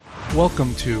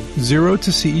Welcome to Zero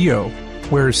to CEO,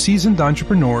 where seasoned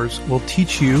entrepreneurs will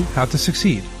teach you how to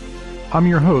succeed. I'm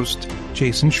your host,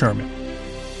 Jason Sherman.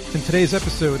 In today's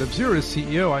episode of Zero to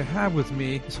CEO, I have with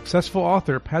me successful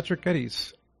author Patrick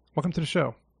Geddes. Welcome to the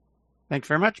show. Thanks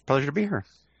very much. Pleasure to be here.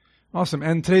 Awesome.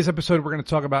 And today's episode, we're going to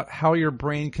talk about how your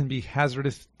brain can be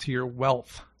hazardous to your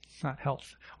wealth, not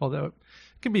health, although it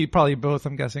can be probably both,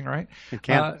 I'm guessing, right? It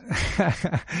can.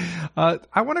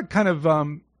 I want to kind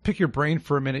of pick your brain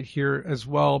for a minute here as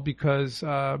well, because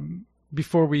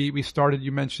before we started,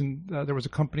 you mentioned there was a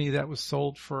company that was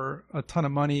sold for a ton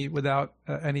of money without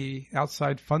any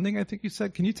outside funding, I think you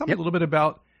said. Can you tell me a little bit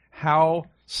about how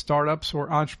startups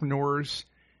or entrepreneurs,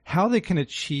 how they can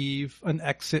achieve an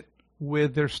exit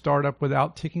with their startup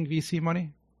without taking VC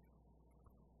money?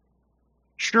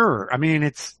 Sure. I mean,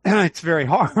 it's very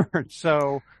hard.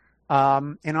 So,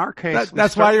 in our case,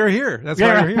 that's why you're here. That's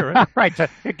why you're here, right? Right. To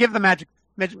give the magic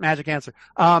answer.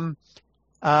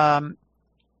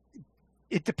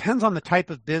 It depends on the type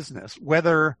of business,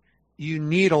 whether you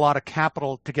need a lot of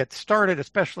capital to get started,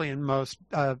 especially in most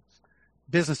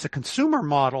business to consumer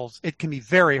models. It can be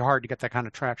very hard to get that kind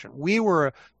of traction. We were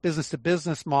a business to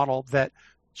business model that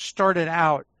started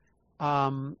out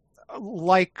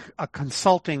like a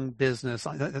consulting business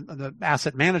on the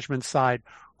asset management side,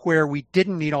 where we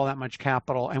didn't need all that much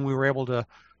capital and we were able to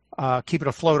keep it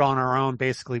afloat on our own,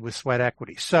 basically with sweat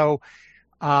equity. So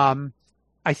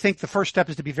I think the first step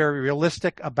is to be very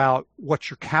realistic about what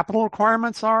your capital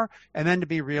requirements are, and then to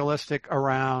be realistic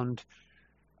around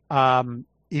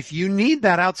if you need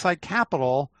that outside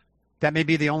capital, that may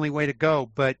be the only way to go,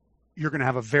 but you're going to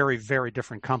have a very, very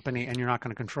different company and you're not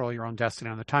going to control your own destiny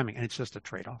on the timing. And it's just a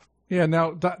trade-off. Yeah.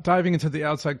 Now, diving into the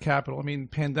outside capital, I mean,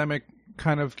 pandemic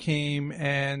kind of came,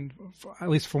 and at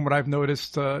least from what I've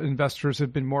noticed, investors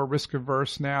have been more risk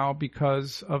averse now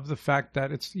because of the fact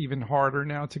that it's even harder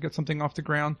now to get something off the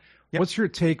ground. Yep. What's your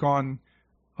take on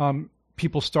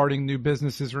people starting new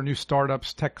businesses or new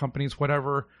startups, tech companies,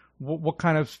 whatever? What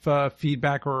kind of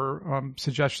feedback or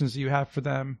suggestions do you have for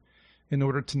them in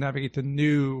order to navigate the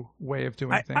new way of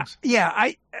doing things?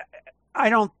 I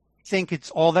don't think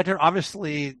it's all that.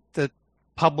 Obviously, the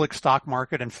public stock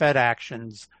market and Fed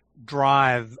actions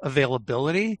drive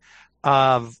availability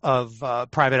of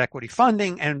private equity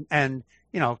funding, and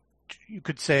you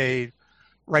could say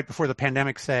right before the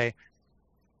pandemic, say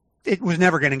it was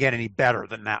never going to get any better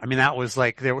than that. I mean, that was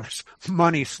like there was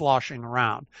money sloshing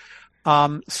around.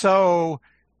 So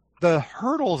the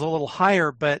hurdle's a little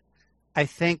higher, but I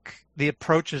think the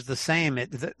approach is the same.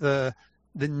 The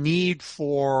need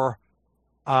for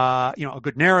a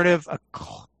good narrative, a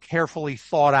carefully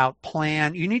thought out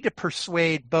plan. You need to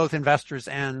persuade both investors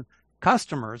and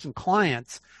customers and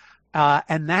clients,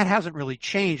 and that hasn't really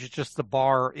changed. It's just the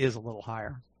bar is a little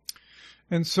higher.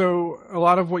 And so a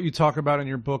lot of what you talk about in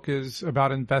your book is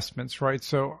about investments, right?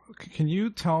 So can you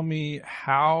tell me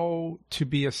how to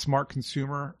be a smart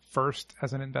consumer first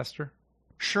as an investor?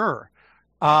 Sure.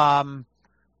 When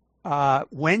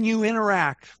you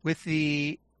interact with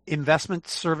the investment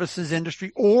services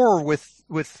industry or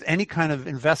with any kind of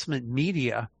investment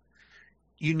media,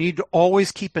 you need to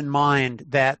always keep in mind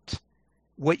that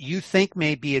what you think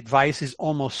may be advice is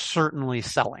almost certainly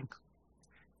selling.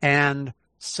 And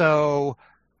so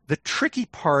the tricky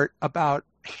part about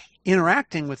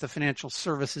interacting with the financial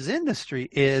services industry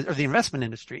or the investment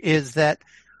industry is that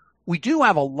we do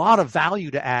have a lot of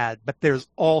value to add, but there's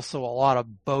also a lot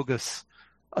of bogus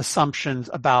assumptions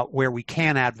about where we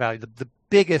can add value. The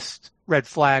biggest red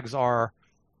flags are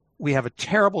we have a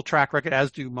terrible track record,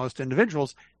 as do most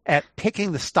individuals, at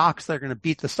picking the stocks that are going to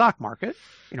beat the stock market,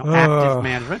 active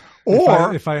management.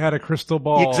 Or if I had a crystal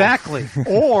ball. Exactly.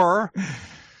 Or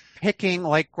picking,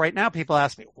 like right now, people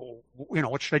ask me,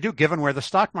 what should I do given where the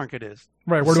stock market is?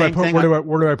 Right. Where do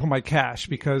I put my cash?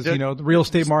 Because, the real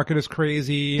estate market is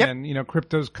crazy and,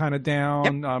 crypto's kind of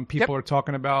down. People are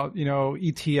talking about,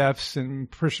 ETFs and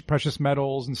precious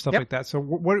metals and stuff like that. So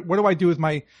what do I do with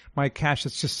my cash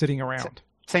that's just sitting around?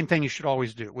 Same thing you should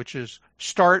always do, which is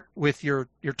start with your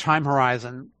time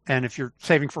horizon. And if you're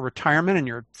saving for retirement and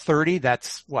you're 30,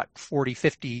 that's 40,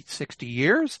 50, 60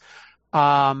 years.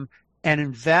 And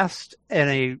invest in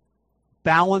a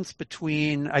balance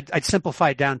between, I'd simplify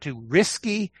it down to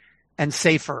risky and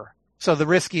safer. So the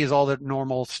risky is all the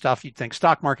normal stuff you'd think: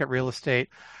 stock market, real estate,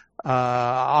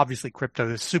 obviously crypto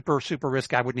is super, super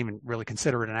risky. I wouldn't even really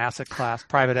consider it an asset class,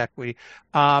 private equity.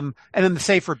 And then the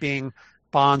safer being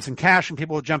bonds and cash, and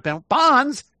people will jump in.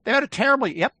 Bonds, they had a terrible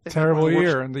year,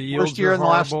 and the yields worst year are in the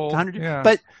last horrible. 100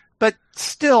 years. But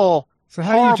still, so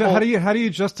how do you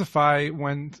justify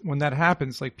when that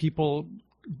happens? Like people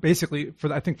basically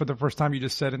I think for the first time, you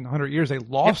just said in 100 years, they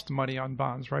lost money on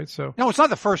bonds, right? So no, it's not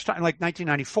the first time. Like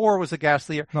 1994 was a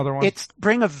ghastly year. Another one. It's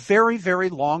bring a very, very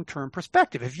long-term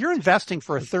perspective. If you're investing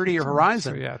for a 30-year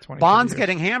horizon, so, yeah, 20, bonds 30 years.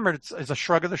 getting hammered is a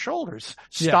shrug of the shoulders.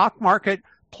 Stock market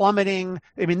plummeting.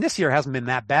 I mean, this year hasn't been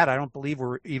that bad. I don't believe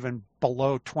we're even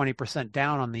below 20%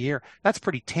 down on the year. That's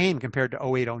pretty tame compared to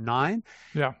 08, 09.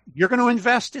 Yeah. You're going to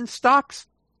invest in stocks.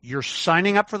 You're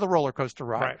signing up for the roller coaster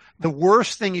ride. Right. The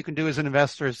worst thing you can do as an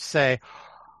investor is say,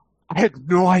 I had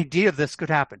no idea this could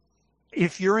happen.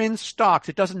 If you're in stocks,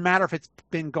 it doesn't matter if it's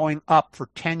been going up for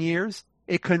 10 years.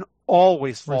 It can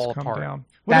always fall apart. Down.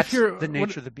 That's the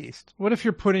nature of the beast. What if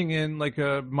you're putting in like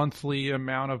a monthly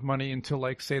amount of money into,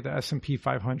 like, say, the S&P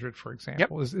 500, for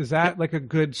example? Yep. Is that like a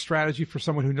good strategy for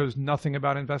someone who knows nothing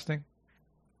about investing?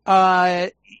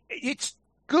 It's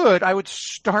good. I would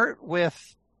start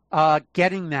with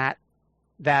getting that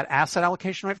asset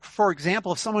allocation right. For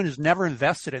example, if someone who's never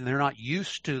invested and they're not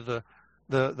used to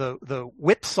the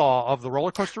whipsaw of the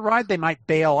roller coaster ride, they might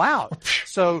bail out.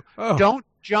 So don't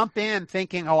jump in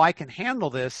thinking, oh, I can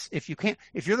handle this. If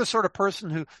you're the sort of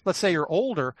person who, let's say you're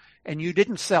older and you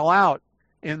didn't sell out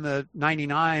in the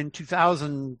 99,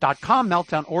 2000 .com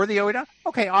meltdown or the 08,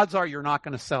 okay, odds are you're not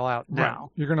going to sell out now. Right.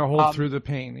 You're going to hold through the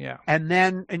pain, yeah. And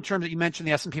then in terms of, you mentioned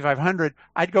the S&P 500,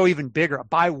 I'd go even bigger.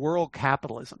 Buy world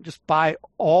capitalism. Just buy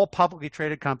all publicly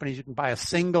traded companies. You can buy a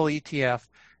single ETF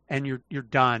and you're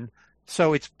done.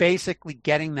 So it's basically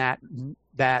getting that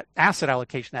asset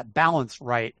allocation, that balance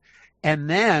right. And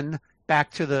then back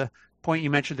to the point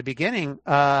you mentioned at the beginning,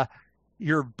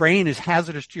 your brain is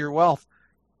hazardous to your wealth.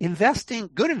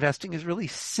 Good investing is really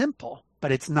simple,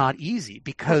 but it's not easy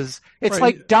because it's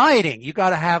like dieting. You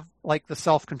got to have like the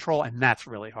self-control, and that's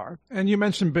really hard. And you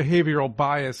mentioned behavioral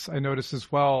bias, I noticed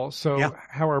as well. So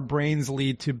how our brains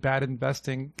lead to bad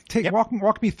investing.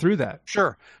 Walk me through that.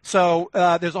 Sure. So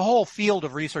there's a whole field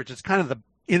of research. It's kind of the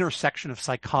intersection of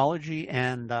psychology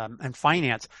and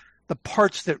finance. The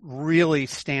parts that really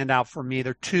stand out for me,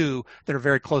 there are two that are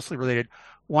very closely related.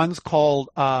 One's called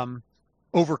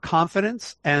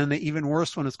overconfidence, and the even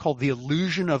worse one is called the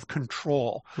illusion of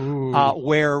control,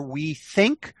 where we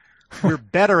think we're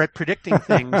better at predicting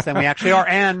things than we actually are.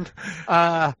 And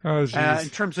in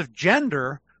terms of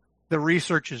gender, the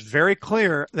research is very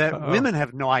clear that women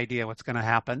have no idea what's going to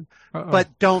happen,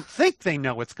 but don't think they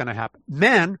know what's going to happen.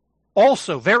 Men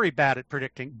also very bad at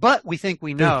predicting, but we think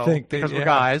we know because we're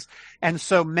guys. And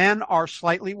so men are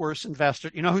slightly worse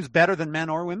investors. You know who's better than men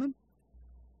or women?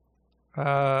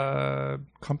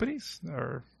 Companies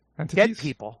or entities?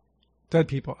 Dead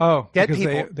people. Oh, dead because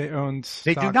people. They owned stock.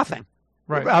 They do nothing.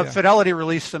 Right. Fidelity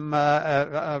released some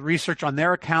research on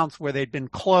their accounts where they'd been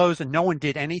closed and no one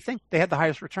did anything. They had the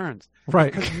highest returns.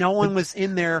 Right. Because no one was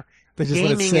in there they just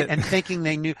gaming it and thinking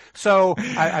they knew. So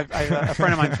a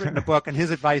friend of mine's written a book, and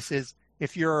his advice is,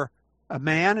 if you're a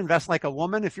man, invest like a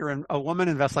woman. If you're a woman,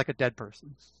 invest like a dead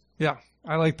person. Yeah,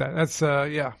 I like that. That's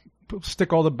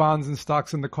stick all the bonds and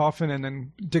stocks in the coffin and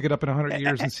then dig it up in 100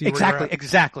 years and see where you're at.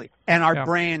 Exactly. And our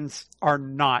brains are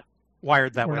not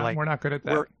wired that way. We're not good at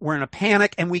that. We're in a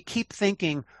panic, and we keep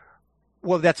thinking,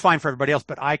 well, that's fine for everybody else,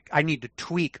 but I need to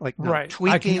tweak.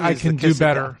 Tweaking I can do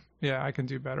better. Yeah, I can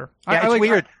do better. Yeah, it's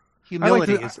weird.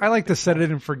 Humility I like to set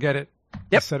it and forget it.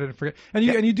 Yep. Set it and forget. And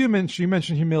you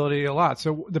mentioned humility a lot.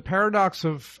 So the paradox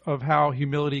of how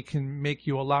humility can make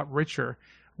you a lot richer.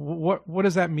 What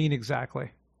does that mean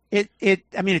exactly?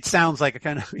 It sounds like a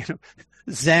kind of,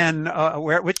 Zen,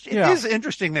 which is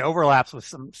interesting. That overlaps with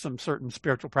some certain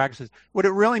spiritual practices. What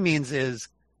it really means is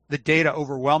the data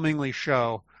overwhelmingly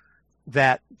show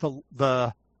that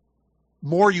the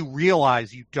more you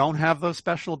realize you don't have those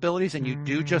special abilities and you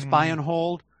do just buy and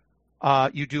hold,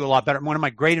 you do a lot better. One of my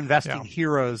great investing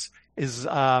heroes is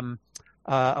a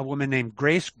woman named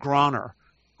Grace Groner,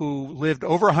 who lived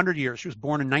over 100 years. She was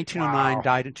born in 1909,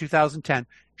 died in 2010.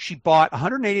 She bought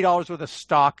 $180 worth of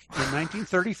stock in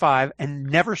 1935 and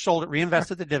never sold it,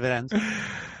 reinvested the dividends.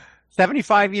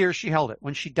 75 years she held it.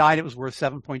 When she died, it was worth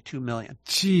 $7.2 million.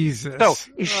 Jesus. So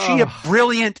is she a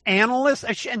brilliant analyst?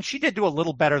 And she did do a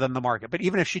little better than the market, but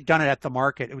even if she'd done it at the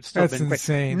market, it would still have been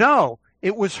insane. Great. No,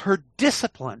 it was her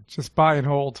discipline. Just buy and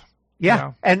hold.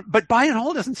 Yeah. But buy and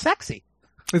hold isn't sexy.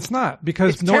 It's not,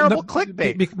 because it's terrible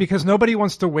clickbait. Because nobody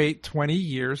wants to wait 20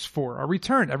 years for a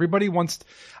return. Everybody wants,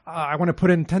 I want to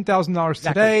put in $10,000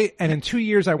 today, and in 2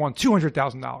 years I want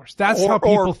 $200,000. That's how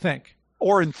people think.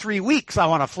 Or in 3 weeks I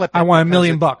want to flip it. I want $1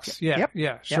 million.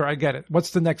 Yeah, sure, Yep. I get it.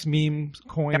 What's the next meme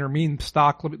coin or meme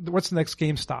stock? What's the next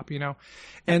GameStop?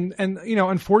 And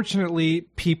unfortunately,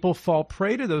 people fall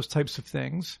prey to those types of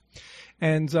things,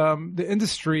 and the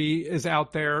industry is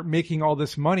out there making all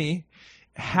this money.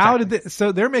 How did they,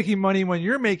 so they're making money when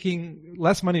you're making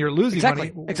less money or losing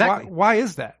money. Exactly. Why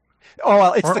is that? Oh,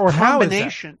 well, it's the how is that?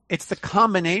 combination. It's the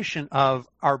combination of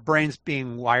our brains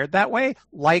being wired that way,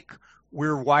 like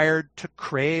we're wired to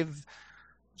crave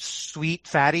sweet,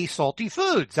 fatty, salty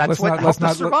foods. That's what helped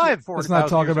us survive for. Let's not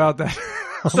talk about that.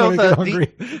 So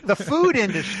the food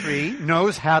industry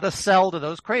knows how to sell to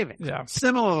those cravings. Yeah.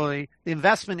 Similarly, the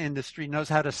investment industry knows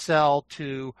how to sell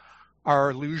to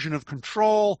our illusion of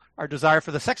control, our desire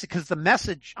for the sexy, because the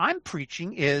message I'm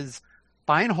preaching is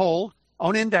buy and hold,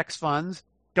 own index funds,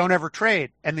 don't ever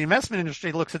trade. And the investment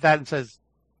industry looks at that and says,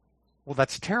 well,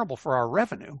 that's terrible for our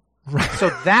revenue. Right. So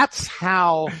that's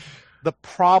how the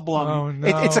problem, Oh, no.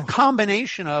 it's a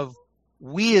combination of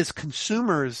we as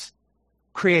consumers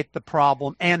create the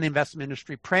problem and the investment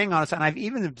industry preying on us. And I've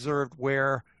even observed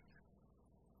where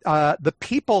the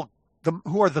people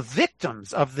who are the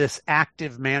victims of this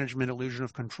active management illusion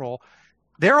of control,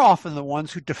 they're often the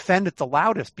ones who defend it the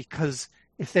loudest, because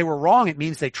if they were wrong, it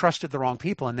means they trusted the wrong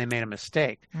people and they made a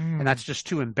mistake. And that's just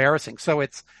too embarrassing. So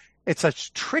it's a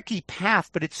tricky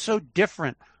path, but it's so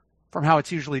different from how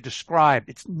it's usually described.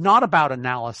 It's not about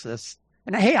analysis.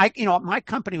 And hey, my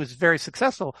company was very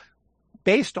successful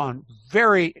based on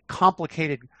very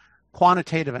complicated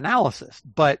quantitative analysis,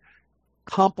 but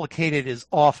complicated is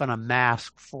often a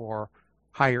mask for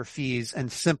higher fees,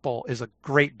 and simple is a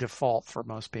great default for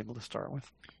most people to start with.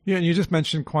 Yeah, and you just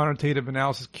mentioned quantitative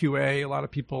analysis, QA. A lot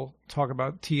of people talk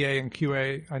about TA and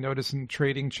QA, I notice in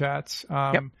trading chats.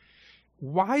 Yep.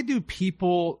 Why do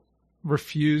people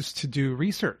refuse to do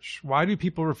research? Why do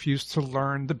people refuse to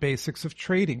learn the basics of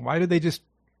trading? Why do they just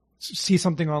see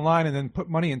something online and then put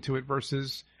money into it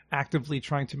versus actively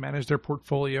trying to manage their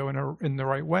portfolio in the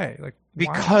right way? Like,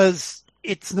 because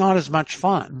it's not as much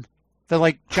fun. They're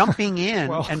like jumping in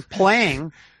Well, and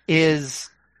playing is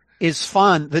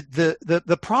fun.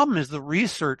 The problem is the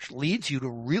research leads you to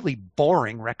really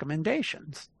boring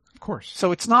recommendations. Of course.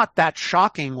 So it's not that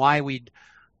shocking why we'd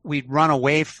run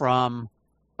away from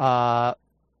the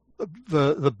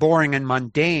boring and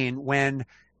mundane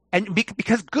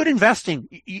because good investing,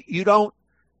 you're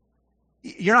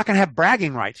not going to have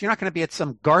bragging rights. You're not going to be at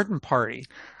some garden party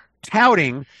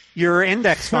touting your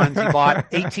index funds you bought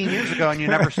 18 years ago and you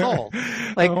never sold.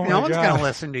 Like, no one's going to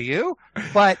listen to you.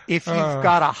 But if you've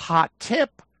got a hot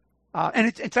tip,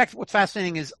 and in fact, what's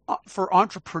fascinating is for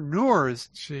entrepreneurs,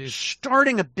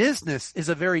 starting a business is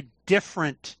a very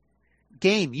different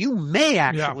game. You may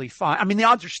actually find, I mean, the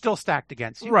odds are still stacked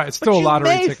against you. Right. It's still a lottery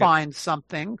ticket. You may find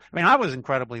something. I mean, I was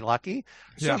incredibly lucky.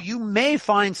 So you may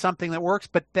find something that works,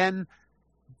 but then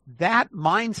that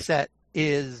mindset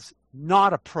is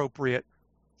not appropriate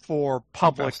for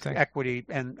public equity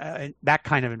and that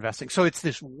kind of investing. So it's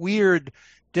this weird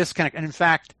disconnect. And in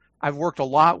fact, I've worked a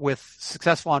lot with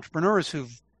successful entrepreneurs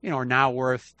who've, are now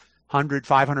worth 100,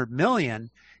 500 million.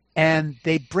 And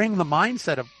they bring the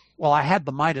mindset of, well, I had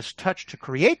the Midas touch to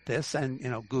create this, and,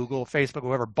 Google, Facebook,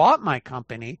 whoever bought my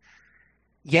company.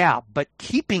 Yeah, but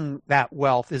keeping that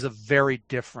wealth is a very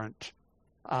different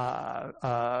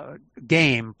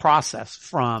game process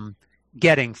from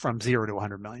getting from 0 to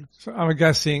 100 million. So I'm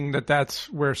guessing that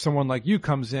that's where someone like you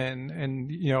comes in.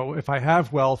 And, if I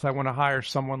have wealth, I want to hire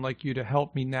someone like you to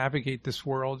help me navigate this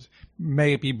world.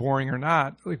 May it be boring or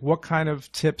not. Like, what kind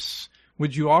of tips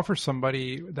would you offer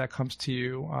somebody that comes to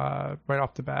you right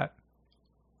off the bat?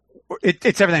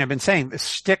 It's everything I've been saying.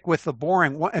 Stick with the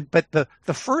boring. But the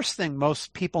first thing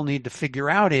most people need to figure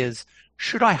out is,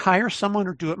 should I hire someone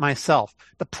or do it myself?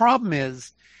 The problem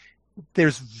is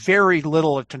there's very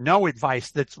little to no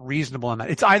advice that's reasonable on that.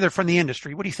 It's either from the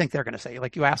industry. What do you think they're going to say?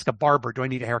 Like, you ask a barber, do I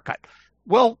need a haircut?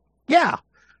 Well, yeah.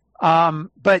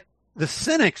 But the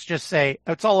cynics just say,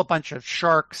 it's all a bunch of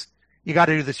sharks. You got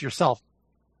to do this yourself.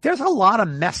 There's a lot of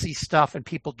messy stuff and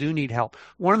people do need help.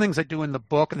 One of the things I do in the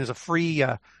book, and there's a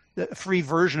free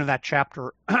version of that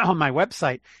chapter on my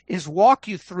website, is walk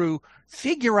you through,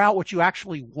 figure out what you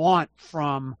actually want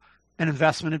from an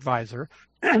investment advisor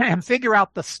and figure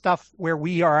out the stuff where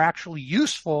we are actually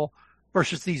useful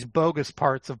versus these bogus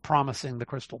parts of promising the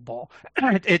crystal ball.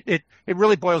 It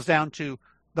really boils down to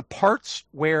the parts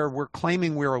where we're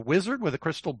claiming we're a wizard with a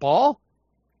crystal ball.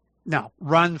 No,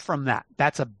 run from that.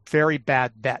 That's a very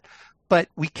bad bet. But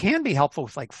we can be helpful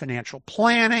with like financial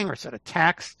planning or set of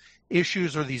tax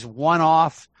issues or these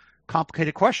one-off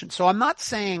complicated questions. So I'm not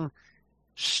saying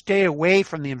stay away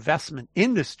from the investment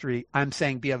industry. I'm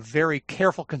saying be a very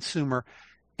careful consumer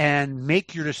and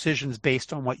make your decisions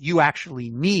based on what you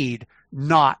actually need,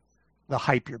 not the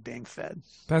hype you're being fed.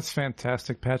 That's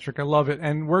fantastic, Patrick. I love it.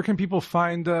 And where can people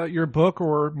find your book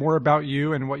or more about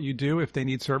you and what you do if they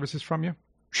need services from you?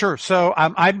 Sure. So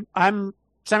I'm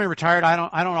semi-retired. I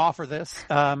don't offer this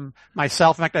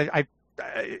myself. In fact, I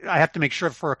have to make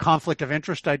sure for a conflict of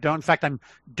interest I don't. In fact, I'm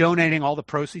donating all the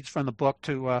proceeds from the book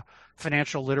to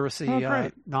financial literacy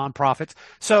nonprofits.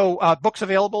 So books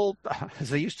available, as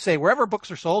they used to say, wherever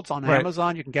books are sold. It's on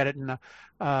Amazon. You can get it in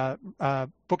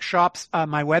bookshops.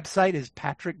 My website is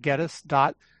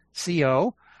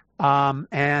patrickgeddes.co.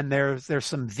 And there's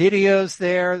some videos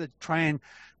there that try and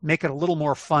make it a little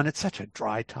more fun. It's such a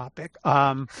dry topic.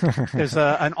 There's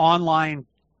an online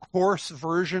course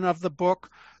version of the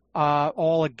book.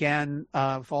 All again,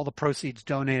 with all the proceeds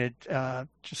donated,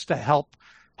 just to help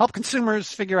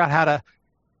consumers figure out how to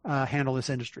handle this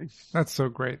industry. That's so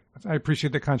great. I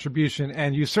appreciate the contribution,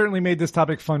 and you certainly made this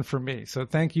topic fun for me. So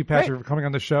thank you, Patrick, for coming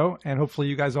on the show, and hopefully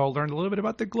you guys all learned a little bit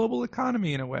about the global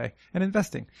economy in a way and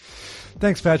investing.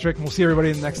 Thanks, Patrick, and we'll see everybody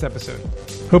in the next episode.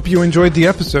 Hope you enjoyed the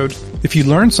episode. If you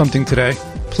learned something today,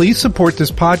 please support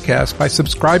this podcast by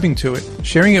subscribing to it,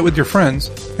 sharing it with your friends,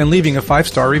 and leaving a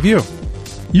 5-star review.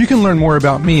 You can learn more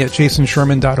about me at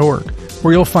jasonsherman.org,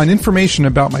 where you'll find information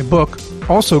about my book,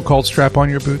 also called Strap On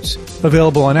Your Boots,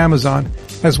 available on Amazon,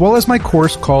 as well as my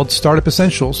course called Startup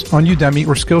Essentials on Udemy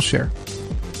or Skillshare.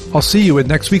 I'll see you at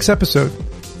next week's episode.